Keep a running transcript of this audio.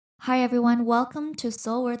Hi, everyone. Welcome to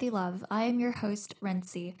Soul Worthy Love. I am your host,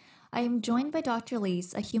 Renzi. I am joined by Dr.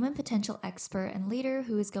 Lise, a human potential expert and leader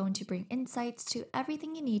who is going to bring insights to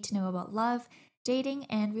everything you need to know about love, dating,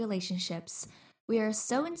 and relationships. We are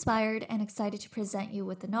so inspired and excited to present you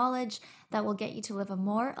with the knowledge that will get you to live a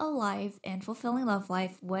more alive and fulfilling love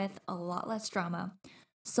life with a lot less drama.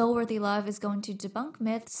 Soul Worthy Love is going to debunk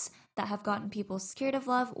myths that have gotten people scared of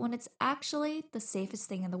love when it's actually the safest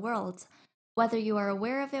thing in the world. Whether you are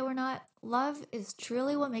aware of it or not, love is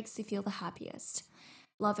truly what makes you feel the happiest.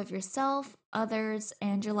 Love of yourself, others,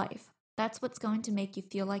 and your life. That's what's going to make you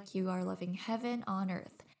feel like you are living heaven on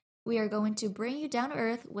earth. We are going to bring you down to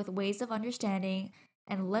earth with ways of understanding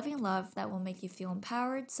and living love that will make you feel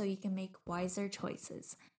empowered so you can make wiser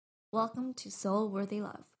choices. Welcome to Soul Worthy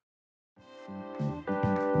Love.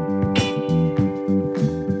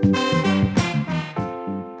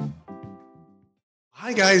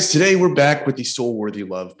 Hi, guys. Today we're back with the Soul Worthy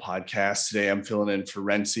Love podcast. Today I'm filling in for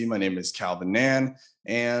Renzi. My name is Calvin Nan,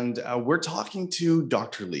 and we're talking to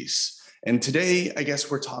Dr. Lise. And today, I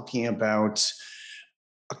guess we're talking about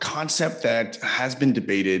a concept that has been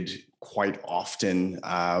debated quite often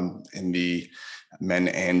in the men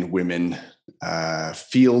and women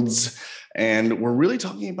fields. And we're really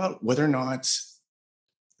talking about whether or not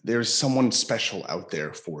there's someone special out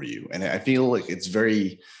there for you. And I feel like it's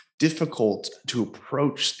very difficult to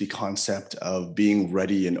approach the concept of being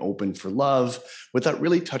ready and open for love without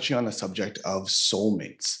really touching on the subject of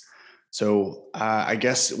soulmates. So I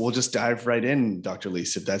guess we'll just dive right in, Dr.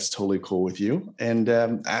 Lise, if that's totally cool with you, and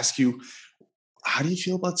ask you, how do you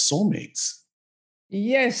feel about soulmates?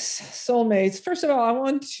 Yes, soulmates. First of all,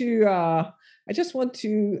 I just want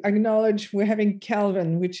to acknowledge we're having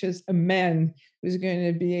Calvin, which is a man who's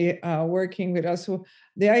going to be working with us. So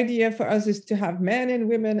the idea for us is to have men and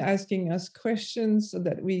women asking us questions so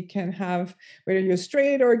that we can have, whether you're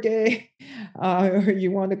straight or gay, or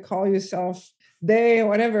you want to call yourself they or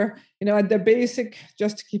whatever, at the basic,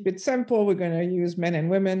 just to keep it simple, we're going to use men and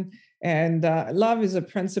women. And love is a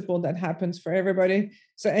principle that happens for everybody.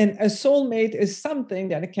 So, and a soulmate is something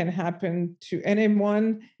that can happen to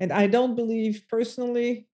anyone. And I don't believe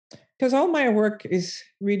personally, because all my work is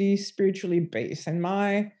really spiritually based, and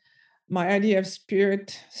my idea of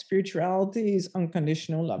spirituality is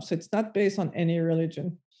unconditional love. So it's not based on any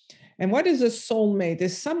religion. And what is a soulmate?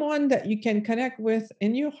 Is someone that you can connect with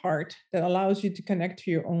in your heart that allows you to connect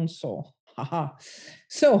to your own soul. Haha.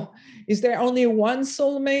 So, is there only one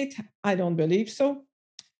soulmate? I don't believe so.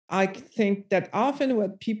 I think that often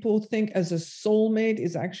what people think as a soulmate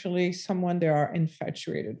is actually someone they are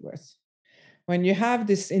infatuated with. When you have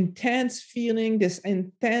this intense feeling, this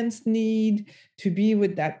intense need to be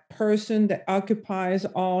with that person that occupies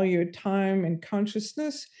all your time and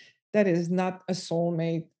consciousness, that is not a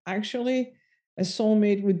soulmate. Actually, a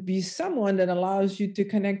soulmate would be someone that allows you to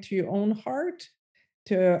connect to your own heart,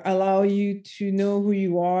 to allow you to know who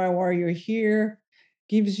you are, why you're here,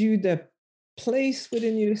 gives you the place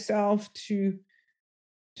within yourself to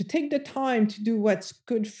take the time to do what's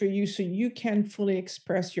good for you so you can fully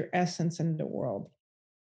express your essence in the world.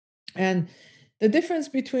 And the difference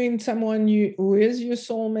between someone who is your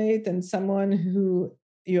soulmate and someone who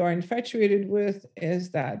you are infatuated with is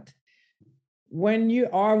that when you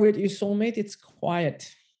are with your soulmate, it's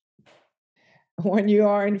quiet. When you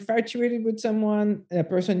are infatuated with someone, a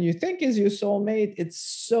person you think is your soulmate, it's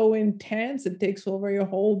so intense, it takes over your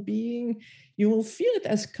whole being. You will feel it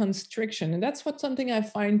as constriction. And that's what something I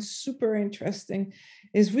find super interesting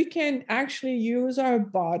is we can actually use our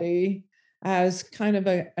body as kind of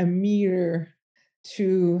a meter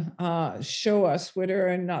to show us whether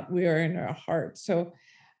or not we are in our heart. So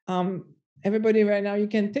um, everybody right now, you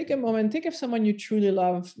can take a moment, think of someone you truly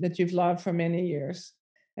love that you've loved for many years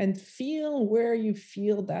and feel where you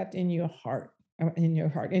feel that in your heart, in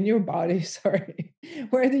your body, sorry.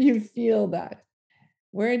 Where do you feel that?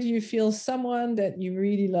 Where do you feel someone that you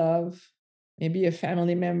really love? Maybe a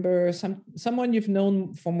family member, someone you've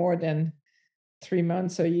known for more than 3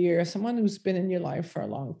 months, a year, someone who's been in your life for a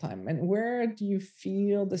long time. And where do you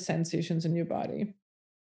feel the sensations in your body?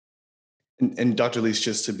 And Dr. Lise,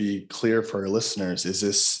 just to be clear for our listeners, is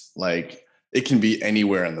this like it can be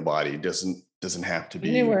anywhere in the body? Doesn't have to be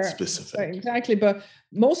Anywhere. So specific. exactly. But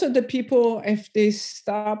most of the people, if they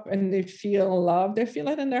stop and they feel love, they feel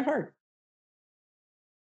it in their heart.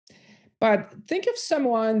 But think of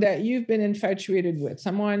someone that you've been infatuated with,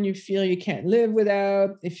 someone you feel you can't live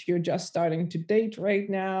without, if you're just starting to date right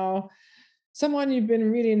now, someone you've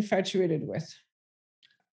been really infatuated with.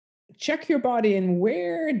 Check your body and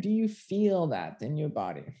where do you feel that in your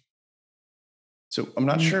body? So I'm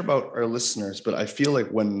not sure about our listeners, but I feel like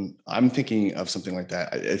when I'm thinking of something like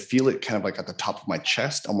that, I feel it kind of like at the top of my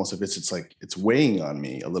chest, almost if it's like it's weighing on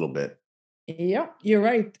me a little bit. Yeah, you're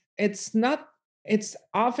right. It's not, it's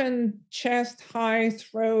often chest, high,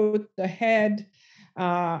 throat, the head.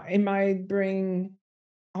 It might bring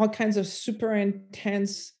all kinds of super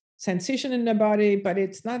intense sensation in the body, but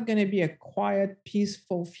it's not going to be a quiet,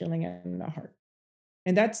 peaceful feeling in the heart.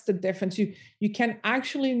 And that's the difference. You can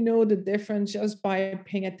actually know the difference just by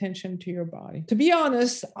paying attention to your body. To be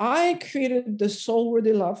honest, I created the Soul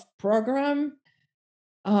Worthy Love program,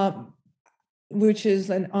 um, which is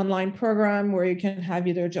an online program where you can have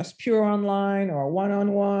either just pure online or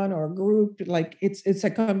one-on-one or group. Like it's a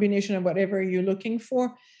combination of whatever you're looking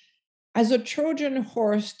for as a Trojan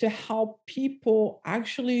horse to help people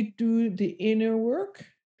actually do the inner work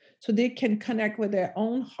so they can connect with their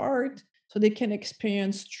own heart, so they can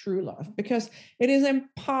experience true love. Because it is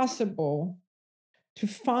impossible to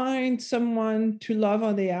find someone to love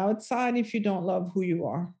on the outside if you don't love who you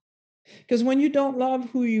are. Because when you don't love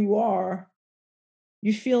who you are,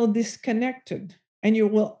 you feel disconnected and you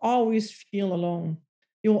will always feel alone.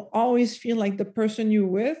 You will always feel like the person you're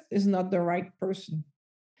with is not the right person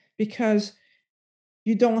because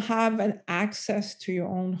you don't have an access to your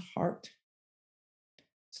own heart.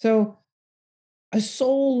 So, a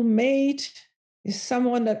soulmate is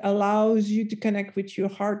someone that allows you to connect with your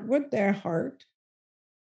heart, with their heart.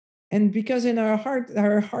 And because in our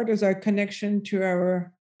heart is our connection to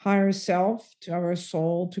our higher self, to our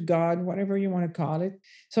soul, to God, whatever you want to call it.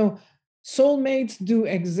 So, soulmates do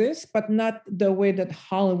exist, but not the way that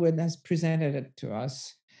Hollywood has presented it to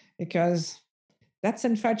us. Because that's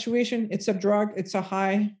infatuation. It's a drug, it's a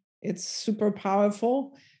high, it's super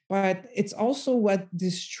powerful, but it's also what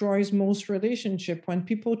destroys most relationship when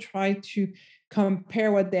people try to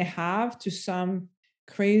compare what they have to some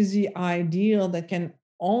crazy ideal that can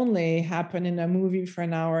only happen in a movie for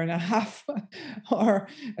an hour and a half or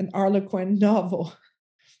an Harlequin novel.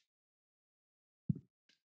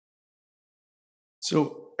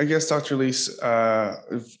 So I guess, Dr. Leese,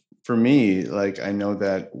 for me, like I know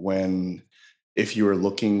that when if you are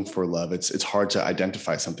looking for love, it's hard to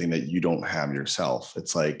identify something that you don't have yourself.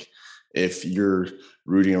 It's like if you're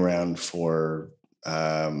rooting around for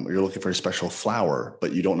you're looking for a special flower,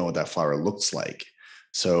 but you don't know what that flower looks like.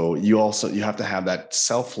 So you have to have that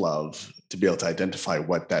self-love to be able to identify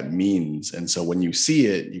what that means. And so when you see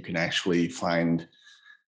it, you can actually find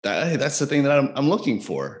that hey, that's the thing that I'm looking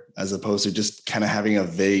for, as opposed to just kind of having a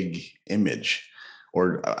vague image,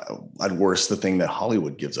 or at worst, the thing that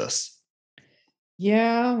Hollywood gives us.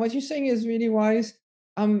 Yeah, what you're saying is really wise.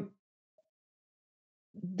 Um,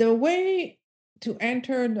 the way to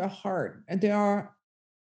enter the heart, there are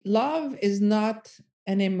love is not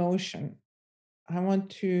an emotion. I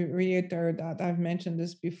want to reiterate that I've mentioned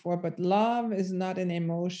this before, but love is not an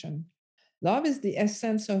emotion. Love is the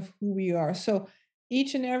essence of who we are. So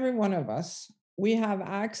each and every one of us, we have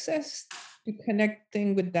access to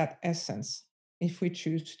connecting with that essence if we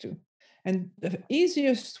choose to. And the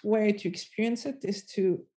easiest way to experience it is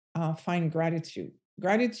to find gratitude.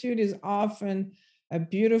 Gratitude is often a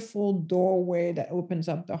beautiful doorway that opens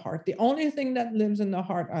up the heart. The only thing that lives in the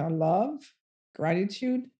heart are love,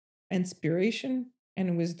 gratitude, inspiration,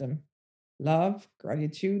 and wisdom. Love,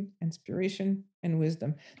 gratitude, inspiration, and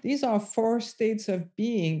wisdom. These are four states of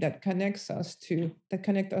being that connect us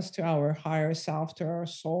to our higher self, to our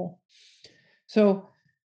soul. So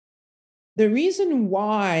the reason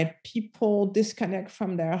why people disconnect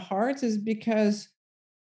from their hearts is because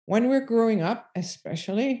when we're growing up,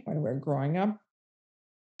 especially when we're growing up,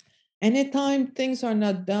 anytime things are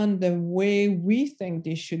not done the way we think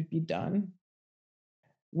they should be done,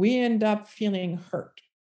 we end up feeling hurt.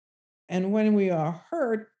 And when we are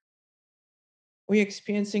hurt, we're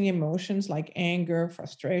experiencing emotions like anger,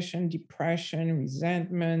 frustration, depression,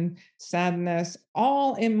 resentment, sadness.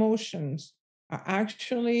 All emotions are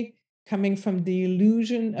actually coming from the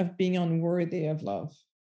illusion of being unworthy of love.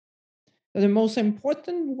 So the most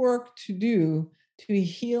important work to do to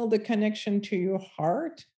heal the connection to your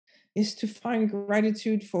heart is to find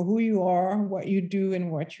gratitude for who you are, what you do,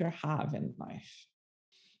 and what you have in life.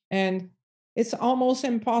 And it's almost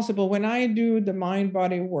impossible. When I do the mind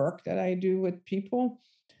body work that I do with people,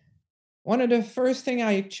 one of the first thing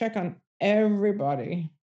I check on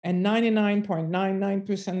everybody, and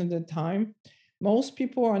 99.99% of the time, most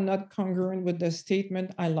people are not congruent with the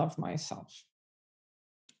statement, I love myself.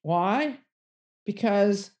 Why?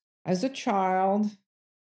 Because as a child,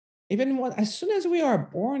 as soon as we are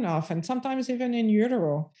born off, and sometimes even in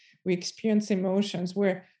utero, we experience emotions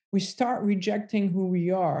where we start rejecting who we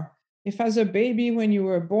are. If as a baby, when you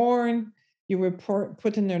were born, You were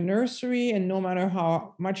put in a nursery, and no matter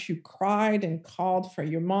how much you cried and called for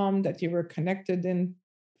your mom that you were connected in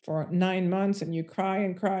for 9 months, and you cry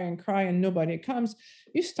and cry and cry, and nobody comes,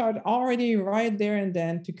 you start already right there and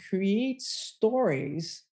then to create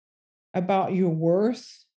stories about your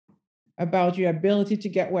worth, about your ability to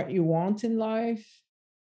get what you want in life,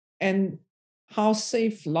 and how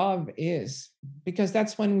safe love is. Because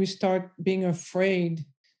that's when we start being afraid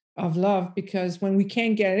of love, because when we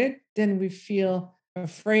can't get it, then we feel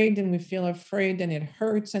afraid, and we feel afraid, and it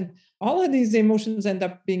hurts. And all of these emotions end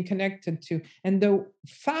up being connected to. And the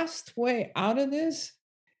fast way out of this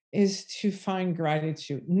is to find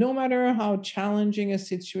gratitude. No matter how challenging a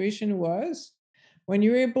situation was, when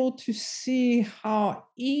you're able to see how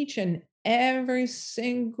each and every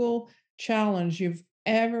single challenge you've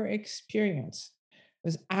ever experienced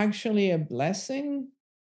was actually a blessing,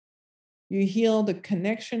 you heal the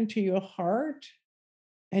connection to your heart,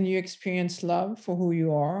 and you experience love for who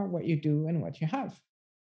you are, what you do, and what you have.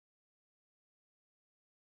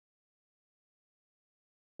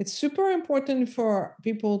 It's super important for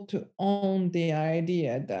people to own the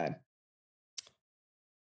idea that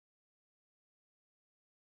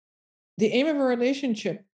the aim of a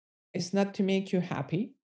relationship is not to make you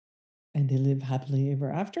happy and they live happily ever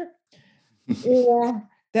after, or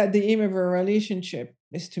that the aim of a relationship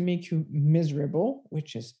is to make you miserable,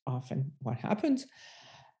 which is often what happens,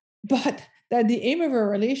 but that the aim of a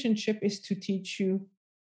relationship is to teach you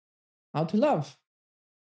how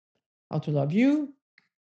how to love you,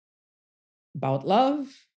 about love,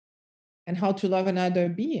 and how to love another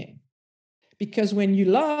being. Because when you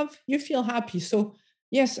love, you feel happy. So,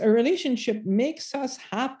 yes, a relationship makes us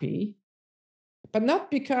happy, but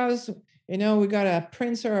not because, we got a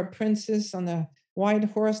prince or a princess on a white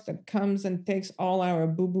horse that comes and takes all our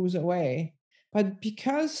boo-boos away, but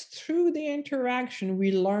because through the interaction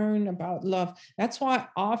we learn about love. That's why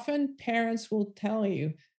often parents will tell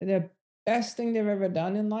you that the best thing they've ever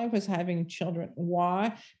done in life was having children.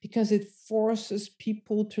 Why? Because it forces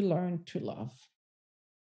people to learn to love.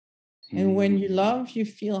 And when you Mm. love, you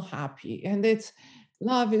feel happy. And it's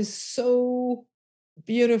love is so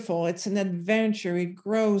beautiful. It's an adventure. It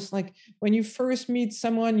grows. Like when you first meet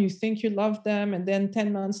someone, you think you love them. And then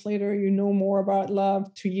 10 months later, you know more about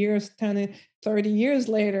love. 2 years, 10, 30 years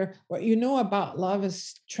later, what you know about love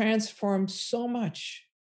is transformed so much.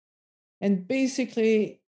 And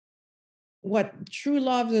basically, what true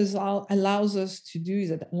love allows us to do is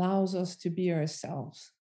it allows us to be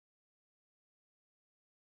ourselves.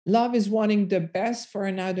 Love is wanting the best for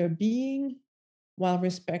another being while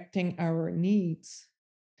respecting our needs.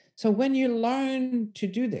 So when you learn to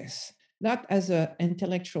do this, not as an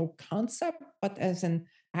intellectual concept, but as an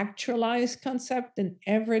actualized concept in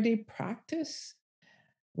everyday practice,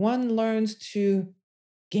 one learns to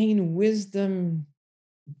gain wisdom.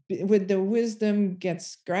 With the wisdom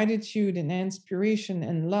gets gratitude and inspiration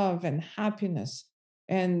and love and happiness.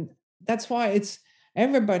 And that's why it's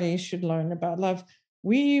everybody should learn about love.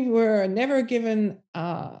 We were never given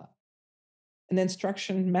an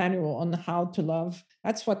instruction manual on how to love.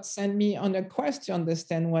 That's what sent me on a quest to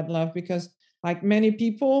understand what love, because like many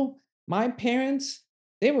people, my parents,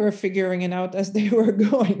 they were figuring it out as they were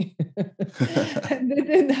going. And they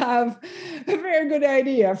didn't have a very good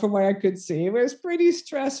idea from what I could see. It was pretty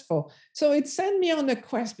stressful. So it sent me on a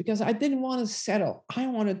quest because I didn't want to settle. I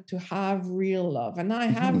wanted to have real love. And I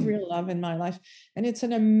have Mhm. real love in my life. And it's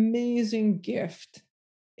an amazing gift.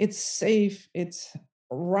 It's safe. It's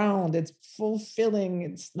round, it's fulfilling,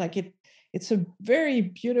 it's a very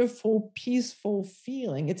beautiful, peaceful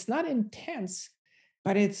feeling. It's not intense,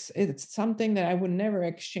 but it's something that I would never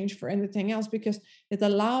exchange for anything else, because it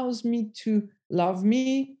allows me to love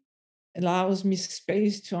me, allows me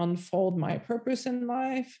space to unfold my purpose in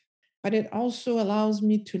life, but it also allows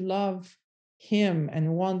me to love him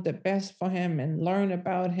and want the best for him and learn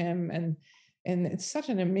about him. And it's such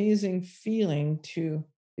an amazing feeling to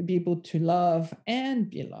be able to love and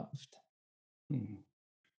be loved. Mm.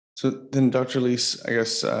 So then, Dr. Leese, I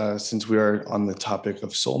guess since we are on the topic of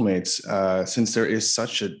soulmates, since there is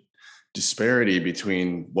such a disparity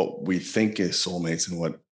between what we think is soulmates and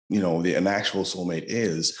what an actual soulmate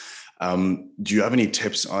is, do you have any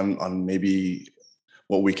tips on maybe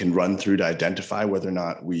what we can run through to identify whether or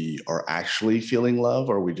not we are actually feeling love,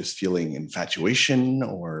 or are we just feeling infatuation,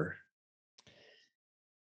 or?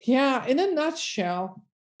 Yeah, in a nutshell,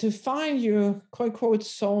 to find your quote unquote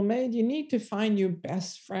soulmate, you need to find your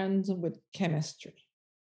best friends with chemistry.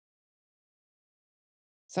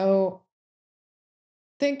 So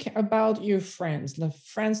think about your friends, the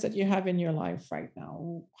friends that you have in your life right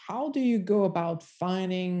now. How do you go about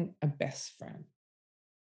finding a best friend?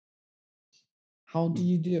 How do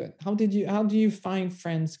you do it? How do you find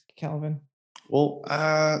friends, Calvin? Well,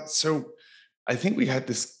 so I think we had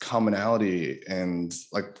this commonality, and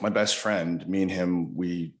like my best friend, me and him,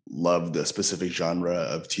 we loved a specific genre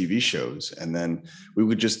of TV shows, and then we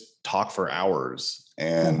would just talk for hours, Uh-huh.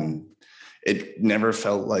 and it never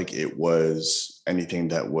felt like it was anything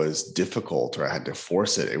that was difficult or I had to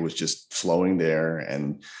force it. It was just flowing there,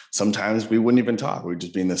 and sometimes we wouldn't even talk. We'd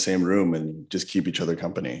just be in the same room and just keep each other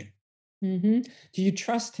company. Hmm. Do you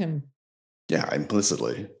trust him Yeah,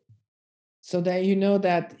 implicitly. so that you know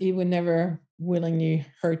that he would never willingly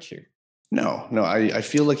hurt you? No, no, I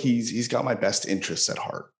feel like he's got my best interests at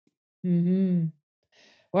heart. Hmm.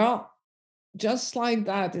 Well, just like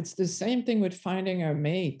that, it's the same thing with finding a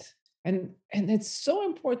mate. And it's so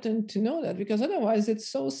important to know that, because otherwise it's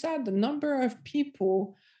so sad the number of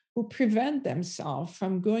people who prevent themselves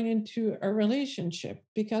from going into a relationship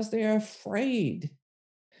because they are afraid.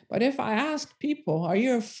 But if I ask people, are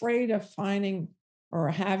you afraid of finding or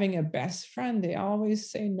having a best friend? They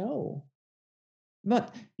always say no.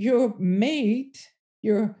 But your mate,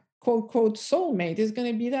 your quote, quote, soulmate is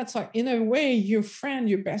going to be that. So, in a way, your friend,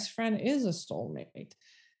 your best friend is a soulmate.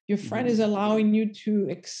 Your friend is Mhm. allowing you to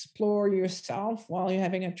explore yourself while you're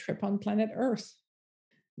having a trip on planet Earth.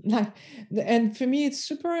 Like, and for me, it's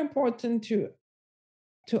super important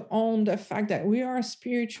to own the fact that we are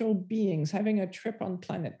spiritual beings having a trip on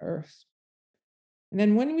planet Earth. And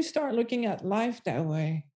then when we start looking at life that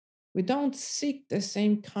way, we don't seek the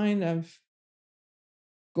same kind of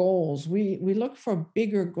goals. We look for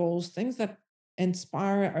bigger goals, things that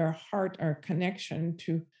inspire our heart, our connection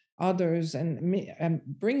to others, and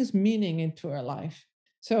brings meaning into our life.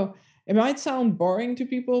 So it might sound boring to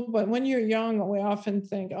people, but when you're young, we often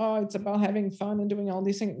think, oh, it's about having fun and doing all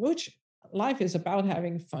these things, which life is about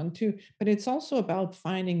having fun too, but it's also about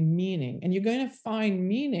finding meaning. And you're going to find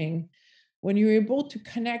meaning when you're able to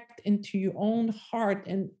connect into your own heart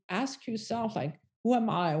and ask yourself, like, who am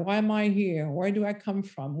I? Why am I here? Where do I come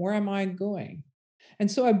from? Where am I going? And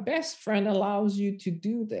so a best friend allows you to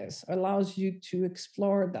do this, allows you to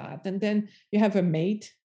explore that. And then you have a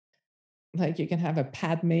mate, like you can have a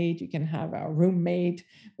pad mate, you can have a roommate,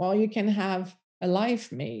 well, you can have a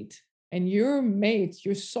life mate. And your mate,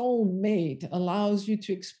 your soul mate, allows you,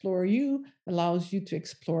 allows you to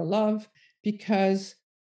explore love, because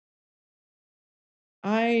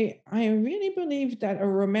I really believe that a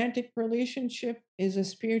romantic relationship is a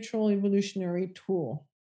spiritual evolutionary tool.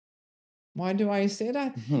 Why do I say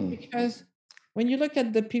that? Mhm. Because when you look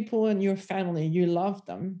at the people in your family, you love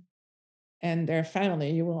them, and their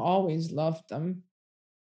family, you will always love them.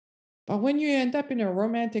 But when you end up in a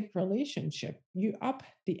romantic relationship, you up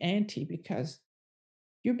the ante, because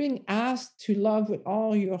you're being asked to love with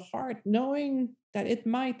all your heart, knowing that it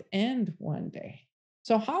might end one day.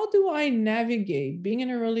 So, how do I navigate being in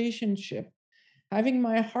a relationship, having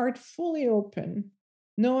my heart fully open,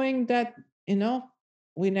 knowing that, you know,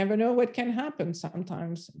 we never know what can happen.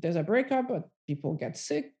 Sometimes there's a breakup, but people get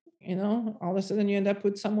sick, all of a sudden you end up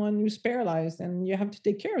with someone who's paralyzed and you have to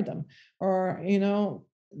take care of them. Or,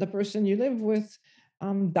 the person you live with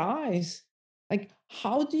dies. Like,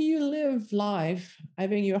 how do you live life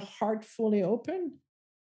having your heart fully open,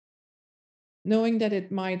 knowing that it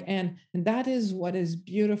might end? And that is what is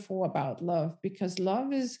beautiful about love, because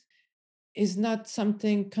love is not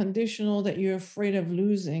something conditional that you're afraid of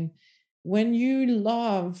losing. When you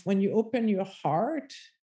love, when you open your heart,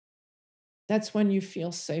 that's when you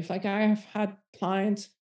feel safe. Like, I have had clients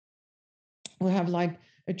who have like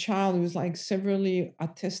a child who's like severely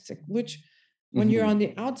autistic, which when you're on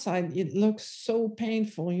Mhm. the outside, it looks so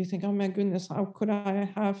painful. You think, oh my goodness, how could I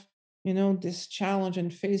have, this challenge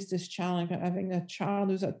and face this challenge of having a child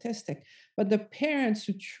who's autistic? But the parents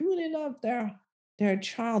who truly love their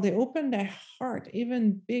child, they open their heart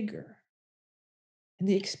even bigger, and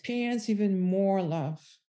they experience even more love.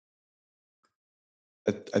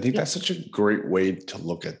 I think Yeah. that's such a great way to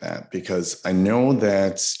look at that because I know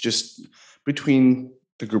that just between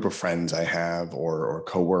the group of friends I have or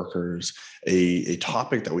coworkers, a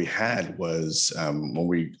topic that we had was when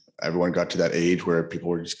we everyone got to that age where people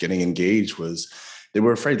were just getting engaged was they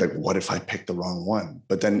were afraid like what if I pick the wrong one?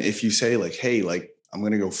 But then if you say like hey like I'm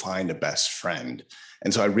gonna go find a best friend,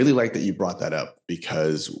 and so I really like that you brought that up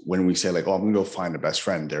because when we say like oh I'm gonna go find a best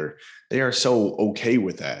friend, they are so okay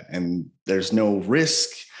with that and there's no risk.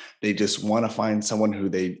 They just want to find someone who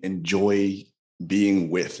they enjoy being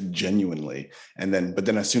with genuinely. And then but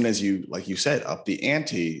then as soon as you like you said up the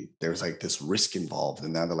ante, there's like this risk involved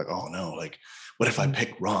and now they're like oh no, like what if I Mhm.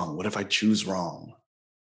 pick wrong, what if I choose wrong?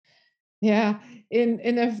 Yeah,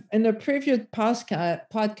 in a previous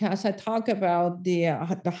podcast, I talk about the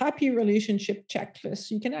happy relationship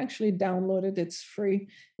checklist. You can actually download it; it's free.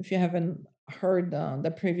 If you haven't heard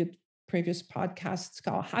the previous podcast, it's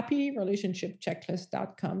called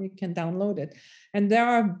happyrelationshipchecklist.com. You can download it, and there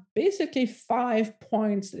are basically 5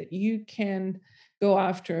 points that you can go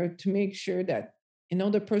after to make sure that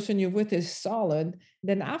the person you're with is solid.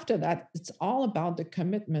 Then after that, it's all about the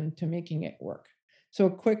commitment to making it work. So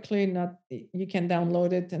quickly, not you can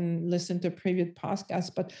download it and listen to previous podcasts.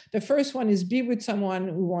 But the first one is be with someone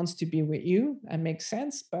who wants to be with you. That makes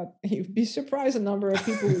sense. But you'd be surprised the number of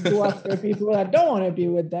people who go after people that don't want to be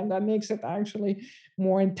with them. That makes it actually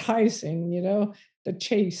more enticing, the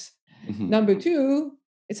chase. Mhm. Number two,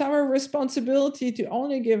 it's our responsibility to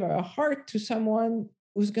only give our heart to someone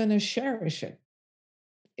who's going to cherish it.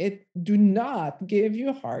 Do not give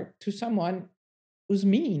your heart to someone who's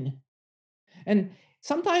mean. And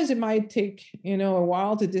sometimes it might take, a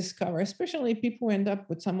while to discover, especially people who end up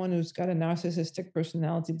with someone who's got a narcissistic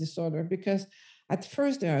personality disorder, because at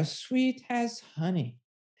first they are sweet as honey.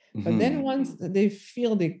 But then Mhm. once they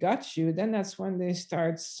feel they got you, then that's when they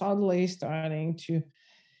start subtly starting to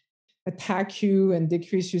attack you and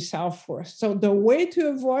decrease your self-worth. So the way to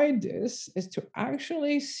avoid this is to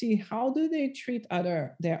actually see how do they treat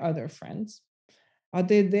their other friends. Are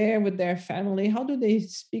they there with their family? How do they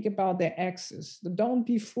speak about their exes? Don't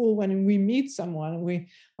be fooled when we meet someone. We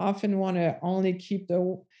often want to only keep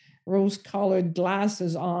the rose colored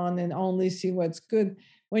glasses on and only see what's good.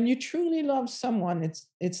 When you truly love someone,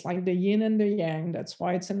 it's like the yin and the yang. That's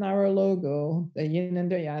why it's in our logo, the yin and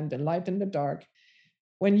the yang, the light and the dark.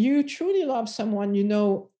 When you truly love someone, you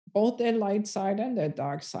know both their light side and their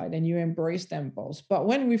dark side, and you embrace them both. But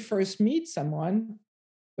when we first meet someone,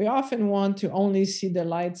 we often want to only see the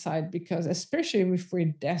light side because, especially if we're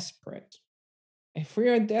desperate, if we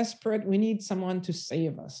are desperate, we need someone to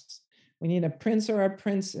save us. We need a prince or a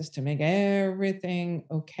princess to make everything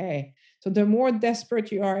okay. So, the more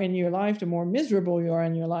desperate you are in your life, the more miserable you are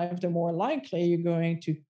in your life, the more likely you're going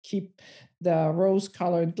to keep the rose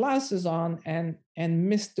colored glasses on and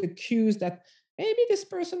miss the cues that maybe this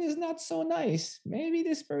person is not so nice. Maybe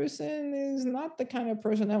this person is not the kind of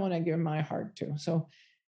person I want to give my heart to. So,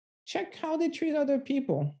 check how they treat other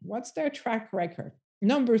people. What's their track record?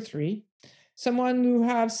 Number three, someone who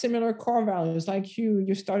have similar core values like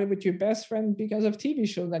you started with your best friend because of TV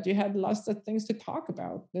show that you had lots of things to talk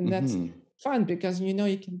about. And that's Mhm. fun because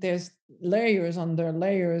there's layers under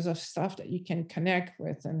layers of stuff that you can connect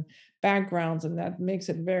with and backgrounds, and that makes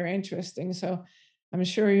it very interesting. So I'm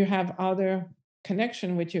sure you have other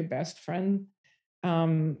connection with your best friend.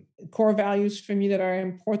 um, Core values for me that are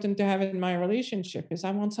important to have in my relationship is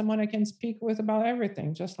I want someone I can speak with about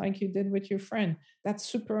everything, just like you did with your friend. That's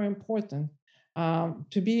super important.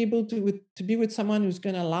 To be able to be with someone who's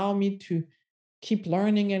going to allow me to keep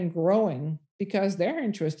learning and growing because they're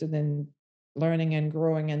interested in learning and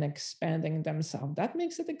growing and expanding themselves. That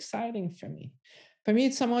makes it exciting for me. For me,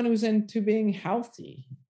 it's someone who's into being healthy,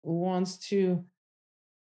 who wants to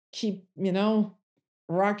keep,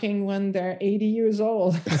 rocking when they're 80 years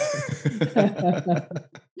old.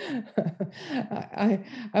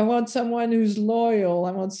 I want someone who's loyal.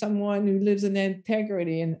 I want someone who lives in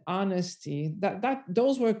integrity and honesty.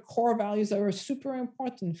 Those were core values that were super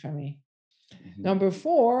important for me. Mhm. Number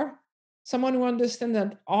four, someone who understands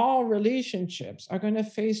that all relationships are going to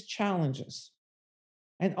face challenges.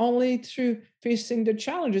 And only through facing the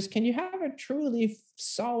challenges can you have a truly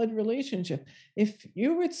solid relationship. If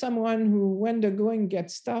you're with someone who, when the going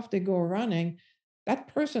gets tough, they go running, that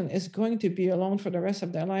person is going to be alone for the rest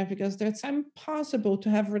of their life because it's impossible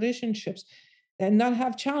to have relationships and not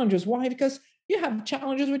have challenges. Why? Because you have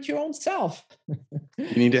challenges with your own self.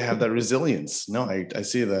 You need to have that resilience. No, I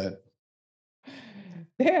see that.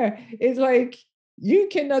 There, it's like you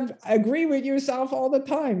cannot agree with yourself all the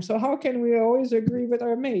time. So how can we always agree with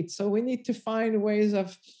our mates? So we need to find ways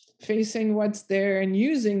of facing what's there and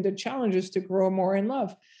using the challenges to grow more in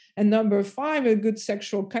love. And number five, a good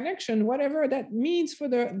sexual connection, whatever that means for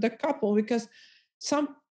the couple, because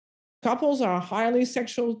some couples are highly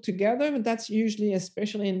sexual together, but that's usually,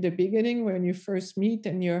 especially in the beginning when you first meet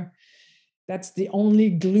and that's the only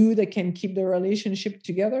glue that can keep the relationship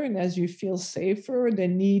together. And as you feel safer, the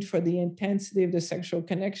need for the intensity of the sexual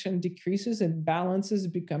connection decreases and balances,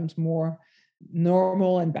 becomes more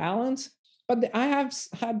normal and balanced. But I have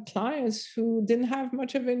had clients who didn't have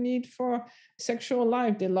much of a need for sexual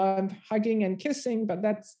life. They love hugging and kissing, but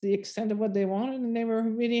that's the extent of what they wanted, and they were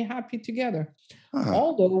really happy together. Huh.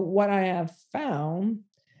 Although, what I have found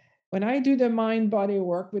when I do the mind body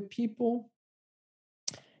work with people,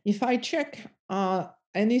 if I check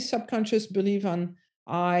any subconscious belief on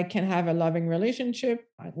I can have a loving relationship,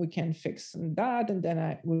 we can fix that, and then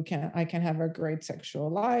I can have a great sexual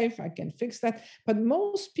life, I can fix that. But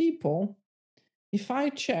most people, if I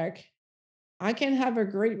check, I can have a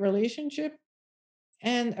great relationship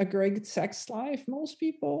and a great sex life. Most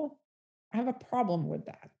people have a problem with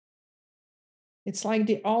that. It's like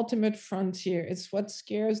the ultimate frontier. It's what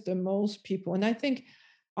scares the most people. And I think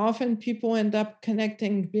often people end up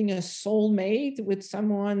connecting, being a soulmate with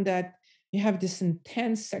someone that you have this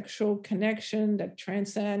intense sexual connection that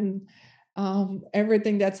transcends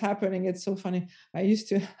everything that's happening. It's so funny. I used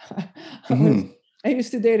to, I was, Hmm. I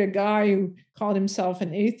used to date a guy who called himself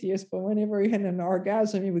an atheist, but whenever he had an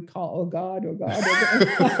orgasm, he would call, "Oh God, oh God,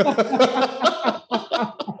 oh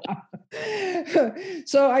God."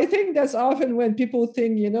 So I think that's often when people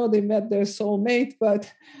think, they met their soulmate,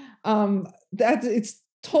 but that it's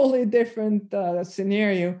totally different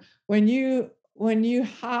scenario. When you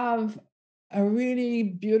have a really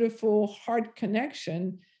beautiful heart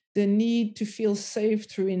connection, the need to feel safe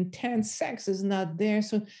through intense sex is not there.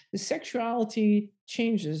 So the sexuality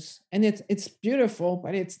changes, and it's beautiful,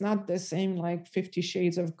 but it's not the same like 50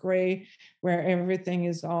 Shades of Grey, where everything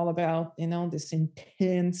is all about this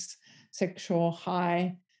intense sexual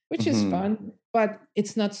high, which is Hmm. fun, but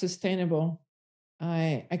it's not sustainable.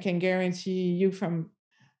 I can guarantee you from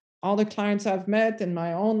all the clients I've met in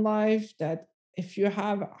my own life that if you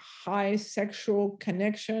have a high sexual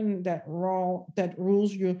connection that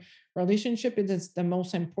rules your relationship, it is the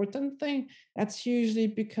most important thing. That's usually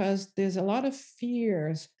because there's a lot of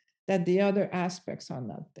fears that the other aspects are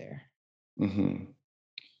not there. Hmm.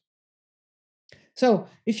 So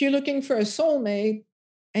if you're looking for a soulmate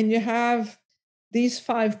and you have these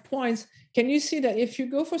 5 points, can you see that if you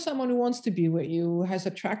go for someone who wants to be with you, who has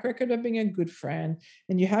a track record of being a good friend,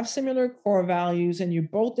 and you have similar core values, and you're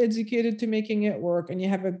both dedicated to making it work, and you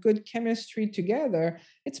have a good chemistry together,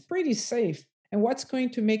 it's pretty safe. And what's going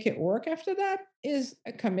to make it work after that is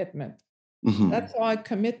a commitment. That's Hmm. why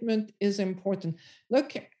commitment is important.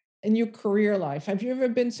 Look in your career life. Have you ever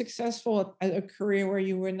been successful at a career where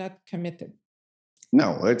you were not committed?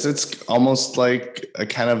 No, it's almost like a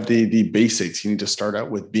kind of the basics. You need to start out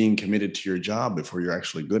with being committed to your job before you're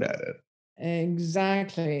actually good at it.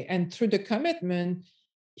 Exactly. And through the commitment,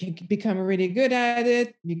 you become really good at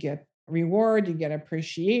it. You get reward, you get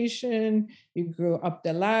appreciation, you go up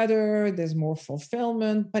the ladder, there's more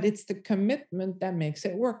fulfillment, but it's the commitment that makes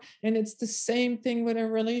it work. And it's the same thing with a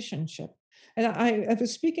relationship. And I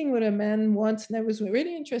was speaking with a man once, and it was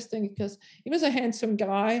really interesting because he was a handsome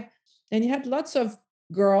guy and he had lots of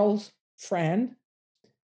girls friend,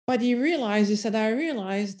 but he said, I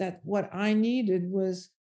realized that what I needed was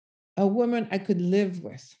a woman I could live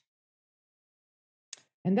with.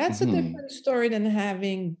 And that's a Hmm. different story than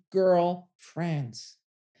having girl friends.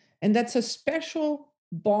 And that's a special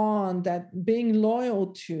bond that being loyal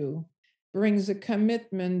to brings a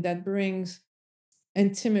commitment that brings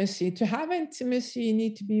intimacy. To have intimacy, you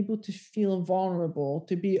need to be able to feel vulnerable,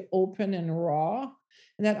 to be open and raw.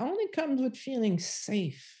 And that only comes with feeling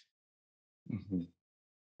safe. Hmm.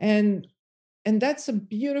 And and that's a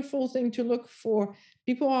beautiful thing to look for.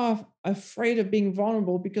 People are afraid of being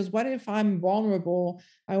vulnerable because what if I'm vulnerable,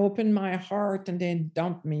 I open my heart and they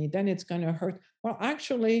dump me, then it's going to hurt. Well,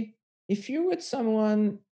 actually, if you're with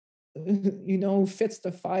someone who fits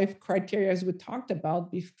the 5 criteria as we talked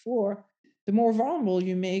about before, the more vulnerable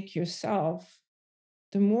you make yourself,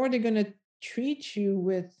 the more they're going to treat you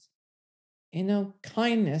with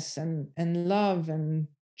kindness and love and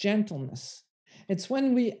gentleness. It's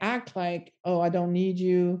when we act like, oh, I don't need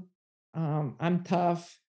you, I'm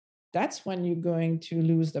tough. That's when you're going to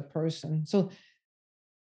lose the person. So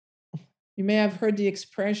you may have heard the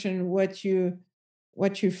expression, what you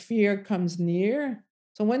fear comes near.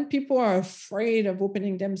 So when people are afraid of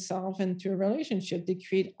opening themselves into a relationship, they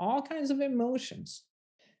create all kinds of emotions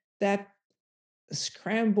that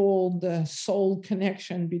scramble the soul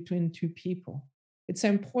connection between two people. It's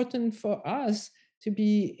important for us to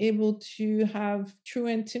be able to have true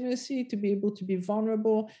intimacy, to be able to be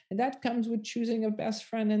vulnerable. And that comes with choosing a best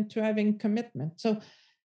friend and to having commitment. So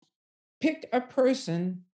pick a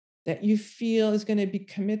person that you feel is going to be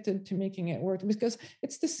committed to making it work because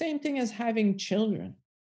it's the same thing as having children.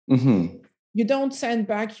 Hmm. You don't send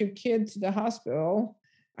back your kid to the hospital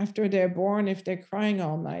after they're born if they're crying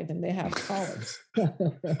all night and they have colic.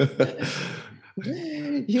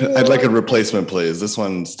 I'd like a You replacement, please. This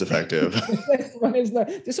one's defective. this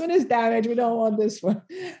one is damaged. We don't want this one.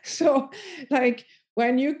 So, like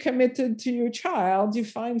when you're committed to your child, you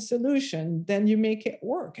find solution, then you make it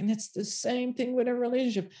work. And it's the same thing with a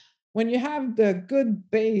relationship. when you have the good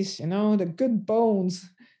base, the good bones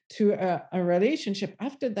to a relationship,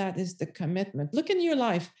 after that is the commitment. Look in your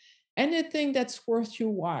life, anything that's worth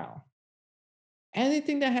your while,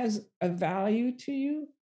 anything that has a value to you,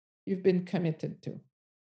 you've been committed to.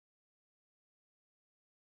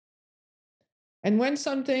 And when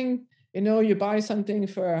something, you buy something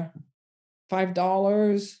for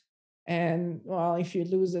 $5, and well, if you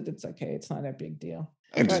lose it, it's okay. It's not a big deal.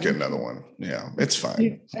 I just But get another one. Yeah, it's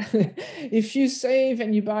fine. if you save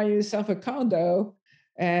and you buy yourself a condo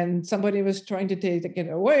and somebody was trying to take it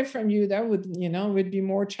away from you, that would be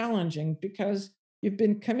more challenging because you've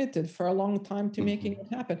been committed for a long time to making Mhm.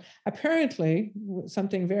 it happen. Apparently,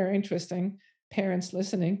 something very interesting, parents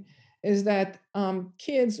listening, is that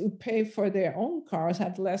kids who pay for their own cars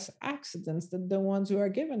have less accidents than the ones who are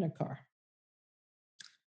given a car.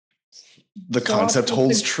 The So concept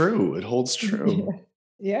holds obviously, true. It holds yeah. true.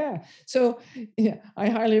 Yeah. So yeah, I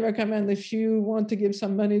highly recommend if you want to give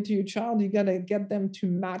some money to your child, you got to get them to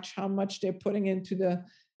match how much they're putting into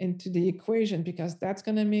the equation, because that's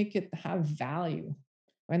going to make it have value.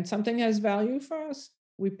 When something has value for us,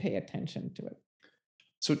 we pay attention to it.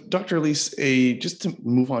 So, Dr. Elise, just to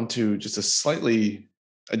move on to just a slightly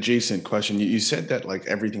adjacent question, you said that like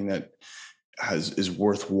everything that has is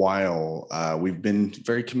worthwhile, we've been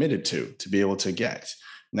very committed to be able to get.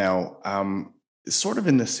 Now, sort of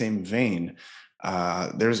in the same vein,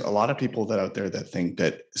 there's a lot of people that out there that think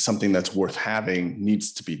that something that's worth having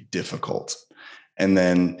needs to be difficult, and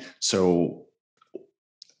then so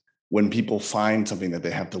when people find something that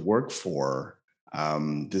they have to work for,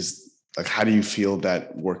 this like how do you feel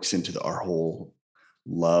that works into our whole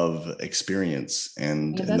love experience Yeah,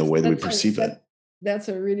 and the way that we that's a perceive it? that's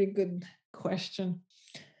a really good question.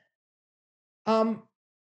 Um,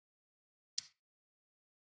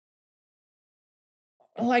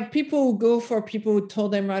 like people who go for people who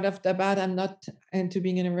told them right off the bat, I'm not into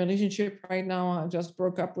being in a relationship right now. I just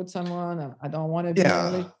broke up with someone. I don't want to be in a Yeah.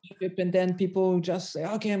 relationship. And then people who just say,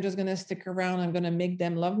 okay, I'm just going to stick around. I'm going to make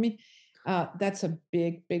them love me. That's a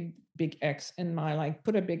big, big, big X in my like,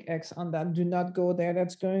 put a big X on that. Do not go there.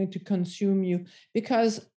 That's going to consume you,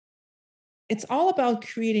 because it's all about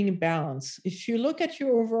creating balance. If you look at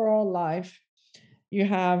your overall life, you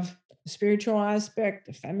have the spiritual aspect,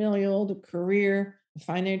 the familial, the career, the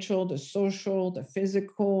financial, the social, the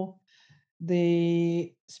physical,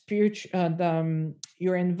 the spiritual,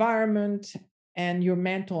 your environment, and your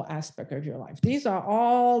mental aspect of your life. These are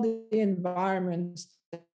all the environments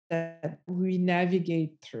that we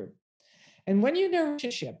navigate through. And when you're in a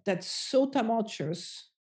relationship that's so tumultuous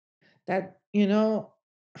that,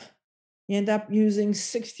 you end up using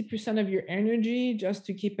 60% of your energy just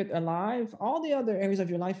to keep it alive, all the other areas of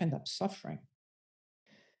your life end up suffering.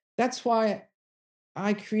 That's why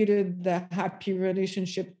I created the happy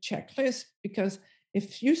relationship checklist, because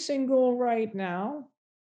if you're single right now,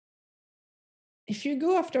 if you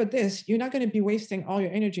go after this, you're not going to be wasting all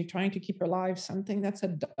your energy trying to keep alive something that's a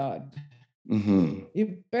dud. Hmm.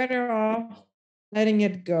 You're better off letting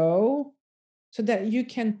it go so that you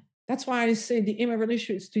can. That's why I say the aim of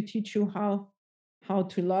relationship is to teach you how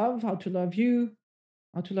to love you,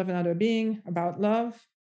 how to love another being, about love.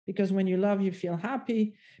 Because when you love, you feel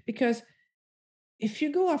happy. Because if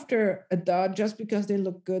you go after a dog just because they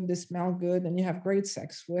look good, they smell good, and you have great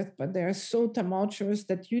sex with, but they're so tumultuous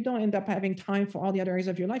that you don't end up having time for all the other areas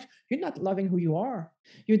of your life, you're not loving who you are.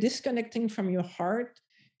 You're disconnecting from your heart.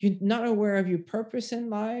 You're not aware of your purpose in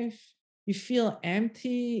life. You feel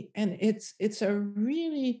empty, and it's a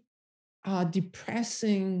really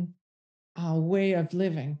depressing way of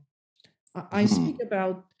living. I speak Hmm.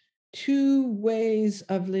 about two ways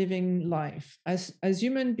of living life. As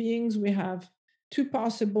human beings, we have two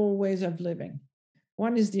possible ways of living.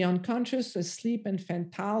 One is the unconscious, the sleep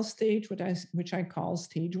infantile stage, which I call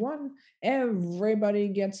stage one. Everybody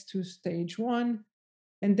gets to stage one.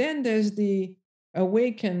 And then there's the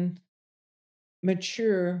awakened,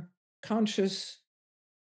 mature, conscious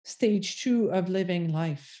stage two of living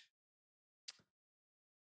life.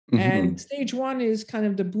 And Hmm. stage one is kind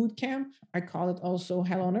of the boot camp. I call it also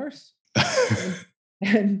hell on earth.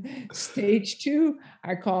 And stage two,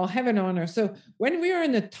 I call heaven on earth. So when we are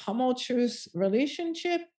in a tumultuous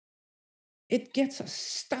relationship, it gets us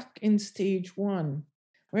stuck in stage one,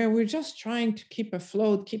 where we're just trying to keep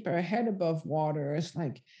afloat, keep our head above water. It's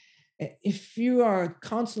like if you are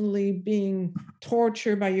constantly being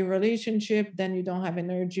tortured by your relationship, then you don't have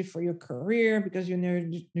energy for your career because your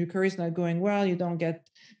career is not going well. You don't get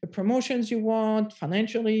the promotions you want.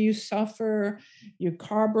 Financially, you suffer. Your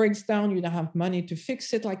car breaks down. You don't have money to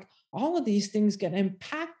fix it. Like all of these things get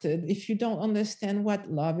impacted if you don't understand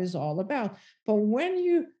what love is all about. But when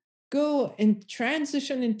you go and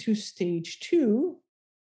transition into stage two,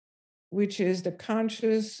 which is the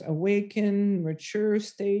conscious, awakened, mature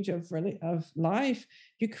stage of life,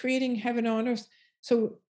 you're creating heaven on earth.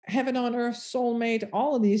 So, heaven on earth, soulmate,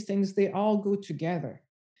 all of these things, they all go together.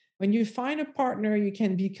 When you find a partner you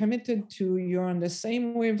can be committed to, you're on the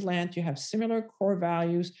same wavelength, you have similar core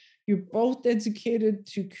values, you're both dedicated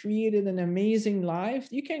to creating an amazing life,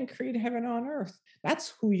 you can create heaven on earth.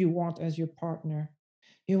 That's who you want as your partner.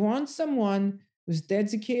 You want someone who's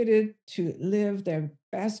dedicated to live their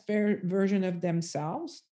best version of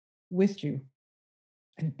themselves with you.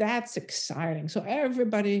 And that's exciting. So,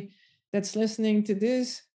 everybody that's listening to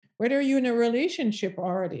this, whether you're in a relationship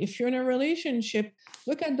already, if you're in a relationship,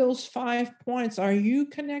 look at those 5 points. Are you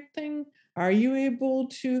connecting? Are you able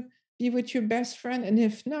to be with your best friend? And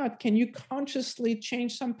if not, can you consciously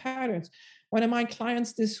change some patterns? One of my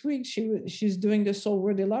clients this week, she's doing the Soul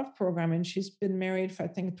Worthy Love program, and she's been married for, I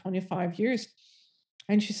think, 25 years.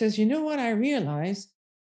 And she says, you know what I realized?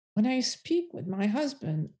 When I speak with my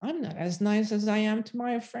husband, I'm not as nice as I am to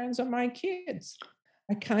my friends or my kids.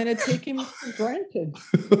 I kind of take him for granted.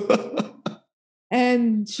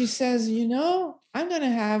 And she says, I'm going to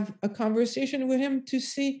have a conversation with him to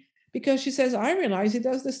see, because she says, I realize he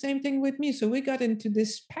does the same thing with me. So we got into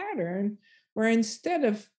this pattern where instead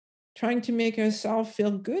of trying to make ourselves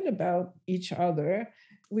feel good about each other,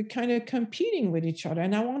 we're kind of competing with each other.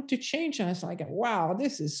 And I want to change. And it's like, wow,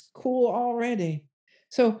 this is cool already.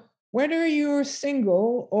 So whether you're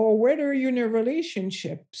single or whether you're in a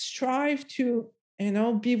relationship, strive to,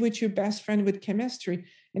 be with your best friend with chemistry.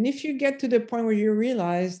 And if you get to the point where you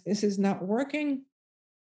realize this is not working,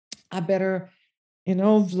 I better,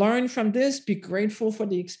 learn from this, be grateful for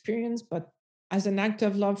the experience. But as an act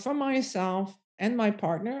of love for myself and my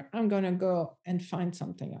partner, I'm going to go and find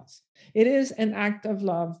something else. It is an act of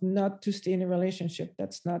love not to stay in a relationship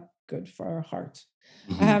that's not good for our heart.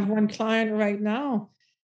 I have one client right now.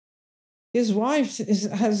 His wife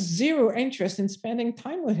has zero interest in spending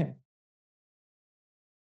time with him.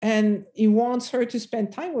 And he wants her to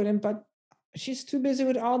spend time with him, but she's too busy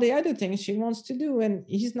with all the other things she wants to do. And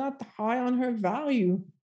he's not high on her value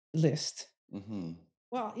list. Mm-hmm.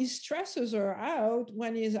 Well, he stresses her out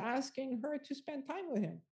when he's asking her to spend time with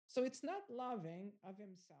him. So it's not loving of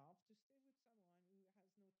himself to stay with someone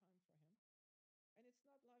who has no time for him. And it's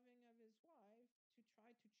not loving of his wife to try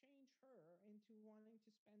to change her into wanting to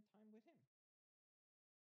spend time with him.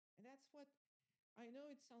 And that's what I know.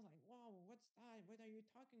 It sounds like, wow, what's that? What are you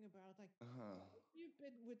talking about? Like, Uh-huh. what if you've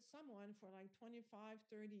been with someone for like 25,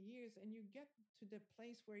 30 years and you get to the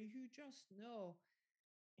place where you just know,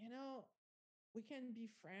 you know, we can be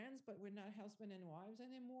friends, but we're not husband and wives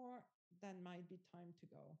anymore? That might be time to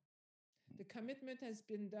go. The commitment has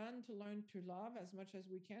been done to learn to love as much as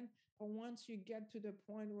we can. But once you get to the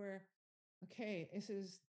point where, okay, this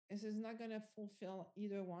is not going to fulfill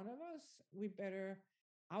either one of us, we better,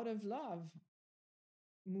 out of love,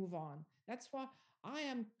 move on. That's why I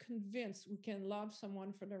am convinced we can love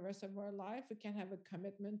someone for the rest of our life. We can have a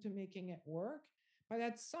commitment to making it work. But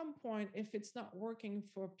at some point, if it's not working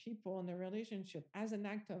for people in the relationship, as an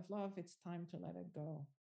act of love, it's time to let it go.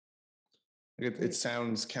 It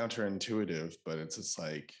sounds counterintuitive, but it's just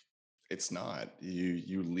like it's not.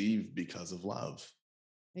 You leave because of love.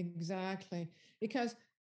 Exactly. Because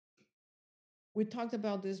we talked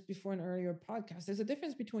about this before in earlier podcasts. There's a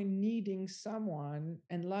difference between needing someone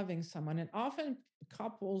and loving someone. And often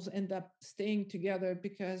couples end up staying together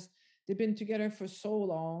because they've been together for so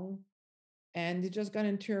long and they just got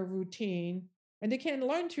into a routine, and they can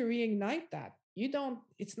learn to reignite that. You don't,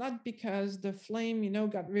 it's not because the flame,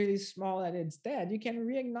 got really small that it's dead. You can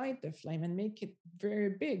reignite the flame and make it very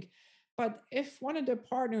big. But if one of the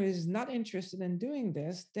partner is not interested in doing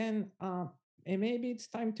this, then maybe it's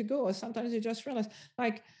time to go. Or sometimes you just realize,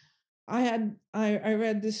 like, I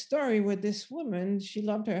read this story with this woman. She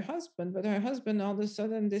loved her husband, but her husband all of a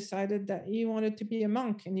sudden decided that he wanted to be a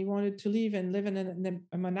monk and he wanted to leave and live in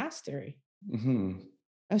a monastery. Mm-hmm.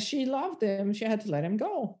 As she loved him, she had to let him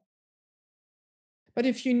go. But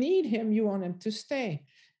if you need him, you want him to stay.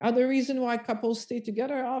 Other reason why couples stay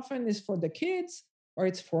together often is for the kids or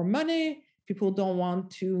it's for money. People don't want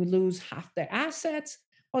to lose half their assets.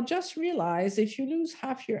 Well, just realize if you lose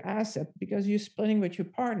half your asset because you're splitting with your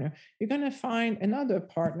partner, you're going to find another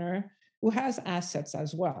partner who has assets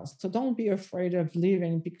as well. So don't be afraid of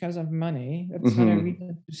leaving because of money. That's not a Mm-hmm.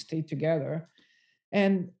 reason to stay together.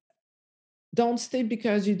 And don't stay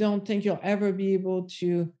because you don't think you'll ever be able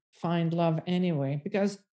to find love anyway,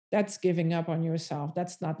 because that's giving up on yourself.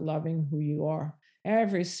 That's not loving who you are.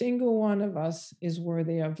 Every single one of us is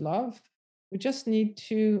worthy of love. We just need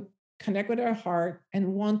to connect with our heart,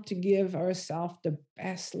 and want to give ourselves the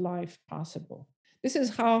best life possible. This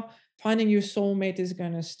is how finding your soulmate is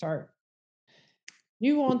going to start.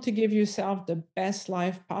 You want to give yourself the best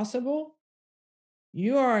life possible.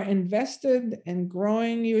 You are invested in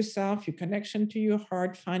growing yourself, your connection to your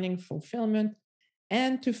heart, finding fulfillment,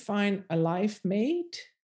 and to find a life mate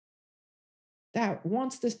that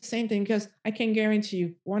wants the same thing. Because I can guarantee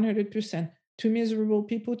you 100%, two miserable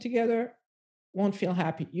people together won't feel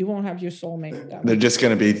happy. You won't have your soulmate. They're just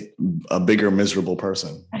going to be a bigger miserable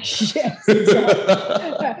person. Yes,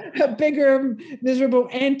 exactly. A bigger miserable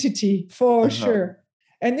entity for sure.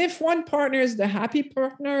 And if one partner is the happy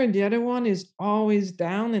partner and the other one is always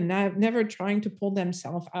down and never trying to pull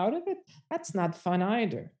themselves out of it, that's not fun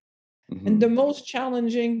either. And the most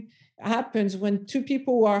challenging happens when two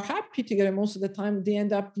people who are happy together. Most of the time, they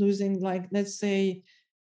end up losing, like, let's say,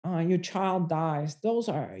 your child dies. Those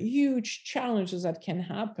are huge challenges that can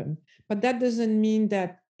happen. But that doesn't mean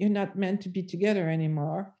that you're not meant to be together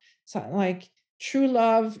anymore. So, like, true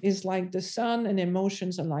love is like the sun, and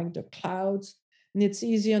emotions are like the clouds. And it's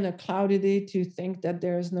easy on a cloudy day to think that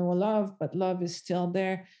there is no love, but love is still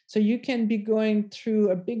there. So you can be going through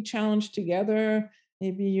a big challenge together.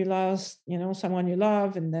 Maybe you lost, someone you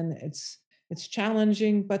love, and then it's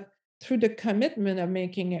challenging, but through the commitment of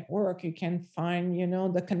making it work, you can find,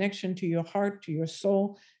 the connection to your heart, to your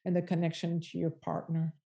soul, and the connection to your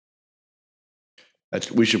partner.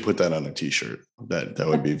 We should put that on a t-shirt. That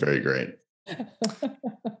would be very great.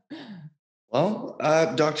 Well,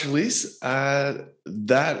 Dr. Lise,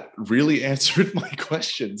 that really answered my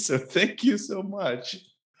question. So thank you so much.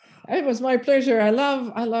 It was my pleasure. I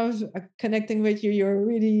love connecting with you. You're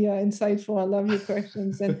really insightful. I love your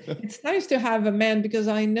questions, and it's nice to have a man, because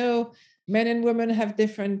I know men and women have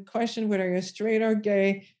different questions, whether you're straight or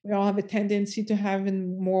gay. We all have a tendency to have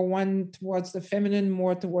more one towards the feminine,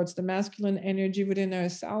 more towards the masculine energy within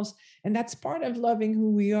ourselves, and that's part of loving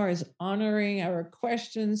who we are, is honoring our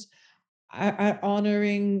questions,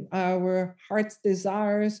 honoring our heart's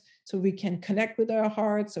desires, so we can connect with our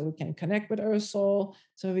heart, so we can connect with our soul,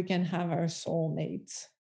 so we can have our soulmates.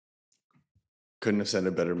 Couldn't have said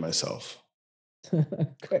it better myself.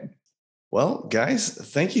 Good. Well, guys,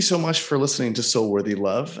 thank you so much for listening to Soul Worthy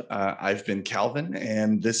Love. I've been Calvin,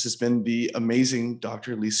 and this has been the amazing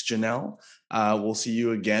Dr. Lise Janelle. We'll see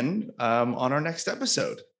you again on our next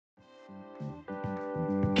episode.